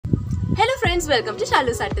friends, welcome to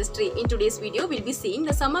Shalu's Artistry. In today's video, we'll be seeing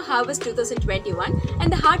the summer harvest 2021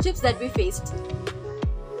 and the hardships that we faced.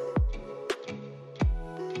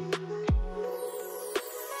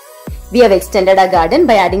 We have extended our garden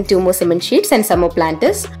by adding 2 more cement sheets and some more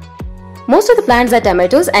planters. Most of the plants are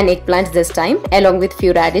tomatoes and eggplants this time, along with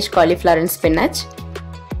few radish, cauliflower and spinach.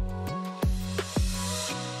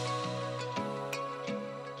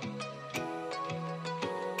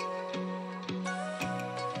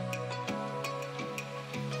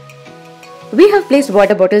 We have placed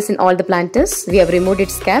water bottles in all the planters. We have removed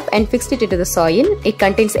its cap and fixed it into the soil. It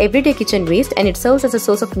contains everyday kitchen waste and it serves as a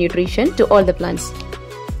source of nutrition to all the plants.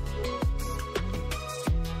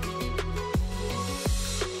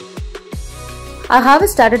 Our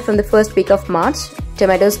harvest started from the first week of March.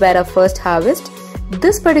 Tomatoes were our first harvest.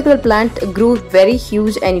 This particular plant grew very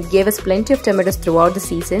huge and it gave us plenty of tomatoes throughout the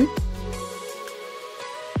season.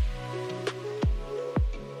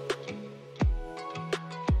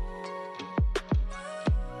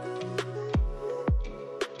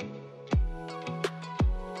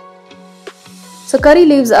 So curry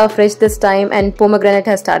leaves are fresh this time and pomegranate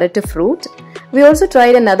has started to fruit. We also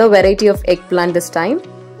tried another variety of eggplant this time.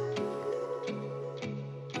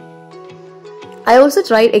 I also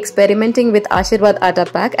tried experimenting with Ashirwad Atta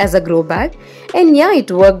pack as a grow bag, and yeah,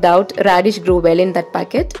 it worked out. Radish grew well in that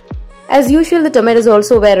packet. As usual, the tomatoes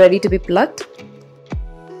also were ready to be plucked.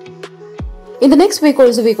 In the next week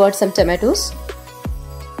also we got some tomatoes.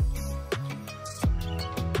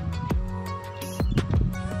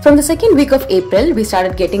 From the second week of April, we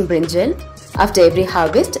started getting brinjal. After every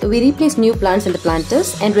harvest, we replace new plants in the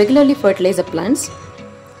planters and regularly fertilize the plants.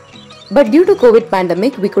 But due to COVID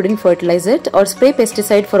pandemic, we couldn't fertilize it or spray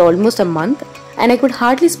pesticide for almost a month, and I could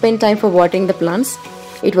hardly spend time for watering the plants.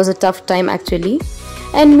 It was a tough time actually.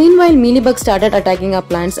 And meanwhile, mealybugs started attacking our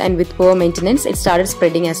plants, and with poor maintenance, it started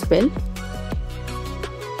spreading as well.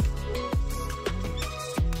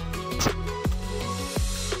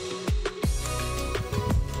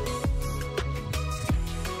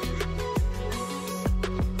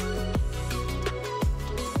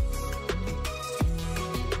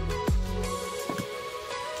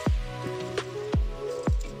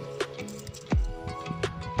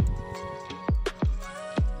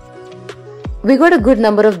 We got a good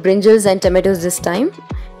number of brinjals and tomatoes this time,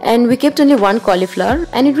 and we kept only one cauliflower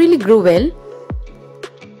and it really grew well.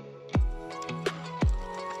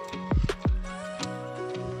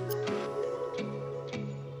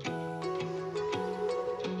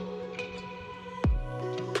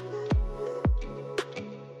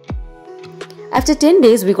 After 10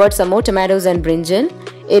 days, we got some more tomatoes and brinjal.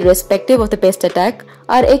 Irrespective of the pest attack,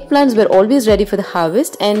 our eggplants were always ready for the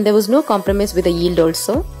harvest and there was no compromise with the yield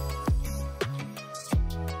also.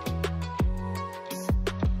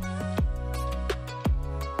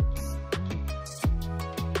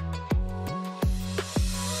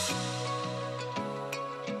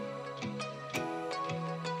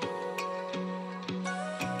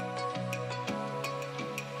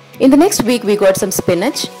 In the next week, we got some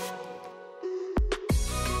spinach.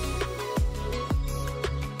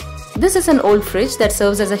 This is an old fridge that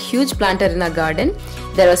serves as a huge planter in our garden.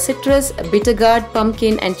 There are citrus, bitter gourd,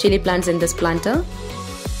 pumpkin and chili plants in this planter.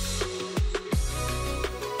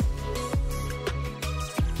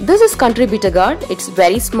 This is country bitter gourd. It's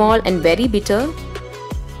very small and very bitter.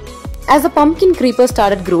 As the pumpkin creeper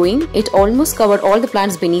started growing, it almost covered all the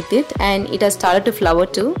plants beneath it and it has started to flower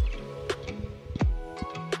too.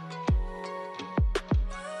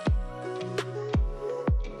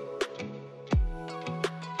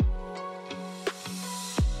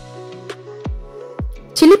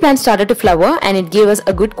 Chili plants started to flower and it gave us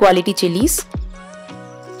a good quality chilies.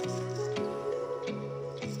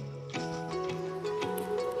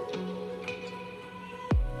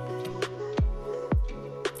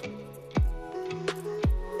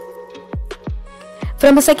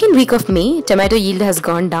 From the second week of May, tomato yield has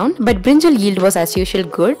gone down, but brinjal yield was as usual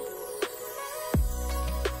good.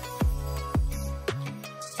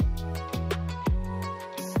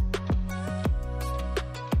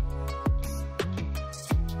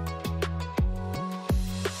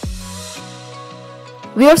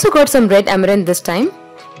 We also got some red amaranth this time.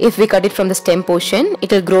 If we cut it from the stem portion,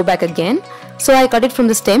 it will grow back again. So I cut it from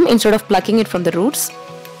the stem instead of plucking it from the roots.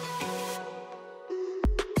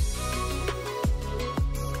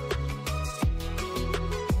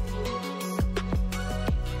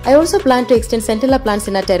 I also plan to extend centella plants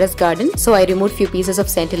in our terrace garden, so I removed few pieces of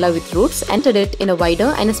centella with roots and entered it in a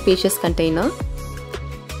wider and a spacious container.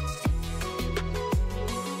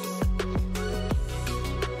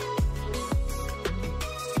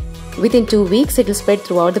 Within 2 weeks, it will spread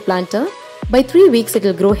throughout the planter. By 3 weeks it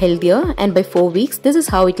will grow healthier, and by 4 weeks this is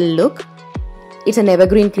how it will look. It's an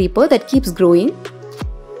evergreen creeper that keeps growing.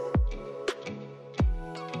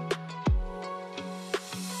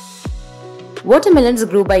 Watermelons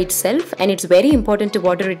grow by itself, and it's very important to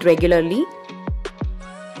water it regularly.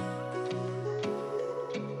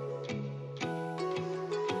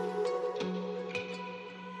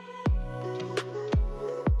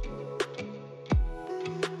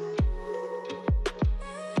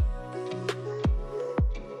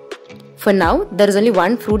 For now, there is only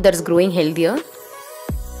one fruit that is growing healthier.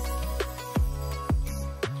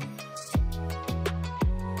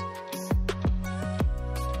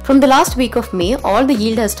 From the last week of May, all the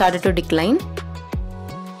yield has started to decline.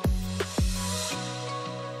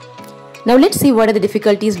 Now let's see what are the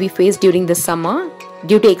difficulties we faced during this summer.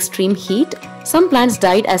 Due to extreme heat, some plants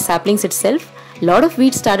died as saplings itself. A lot of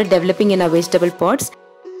weeds started developing in our vegetable pots.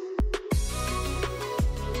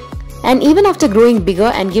 And even after growing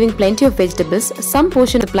bigger and giving plenty of vegetables, some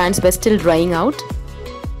portion of the plants were still drying out.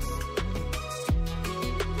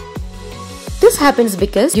 This happens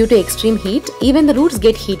because due to extreme heat, even the roots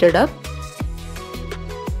get heated up.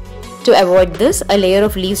 To avoid this, a layer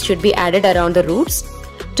of leaves should be added around the roots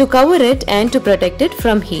to cover it and to protect it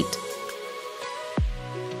from heat.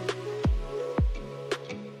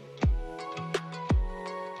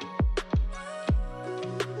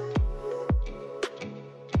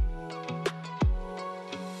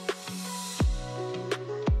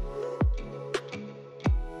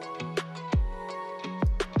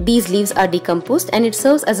 These leaves are decomposed and it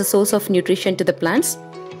serves as a source of nutrition to the plants.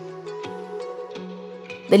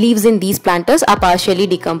 The leaves in these planters are partially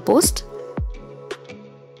decomposed.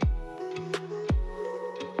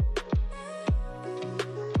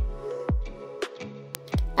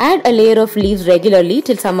 Add a layer of leaves regularly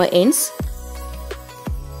till summer ends.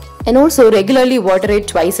 And also regularly water it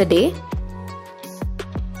twice a day.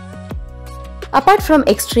 Apart from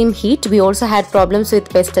extreme heat, we also had problems with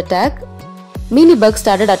pest attack. Mealybugs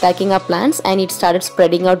started attacking our plants and it started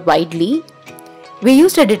spreading out widely. We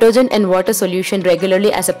used a detergent and water solution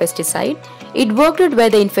regularly as a pesticide. It worked out where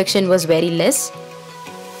the infection was very less.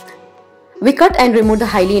 We cut and removed the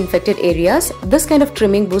highly infected areas. This kind of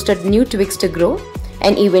trimming boosted new twigs to grow,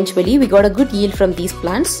 and eventually we got a good yield from these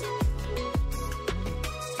plants.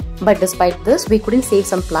 But despite this, we couldn't save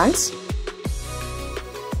some plants.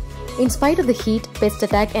 In spite of the heat, pest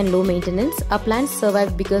attack and low maintenance, our plants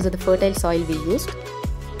survived because of the fertile soil we used.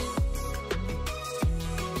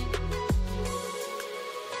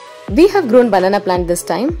 We have grown banana plant this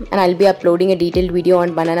time, and I'll be uploading a detailed video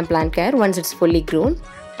on banana plant care once it's fully grown.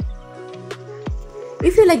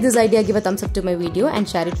 If you like this idea, give a thumbs up to my video and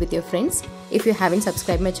share it with your friends. If you haven't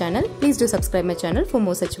subscribed my channel, please do subscribe my channel for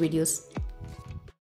more such videos.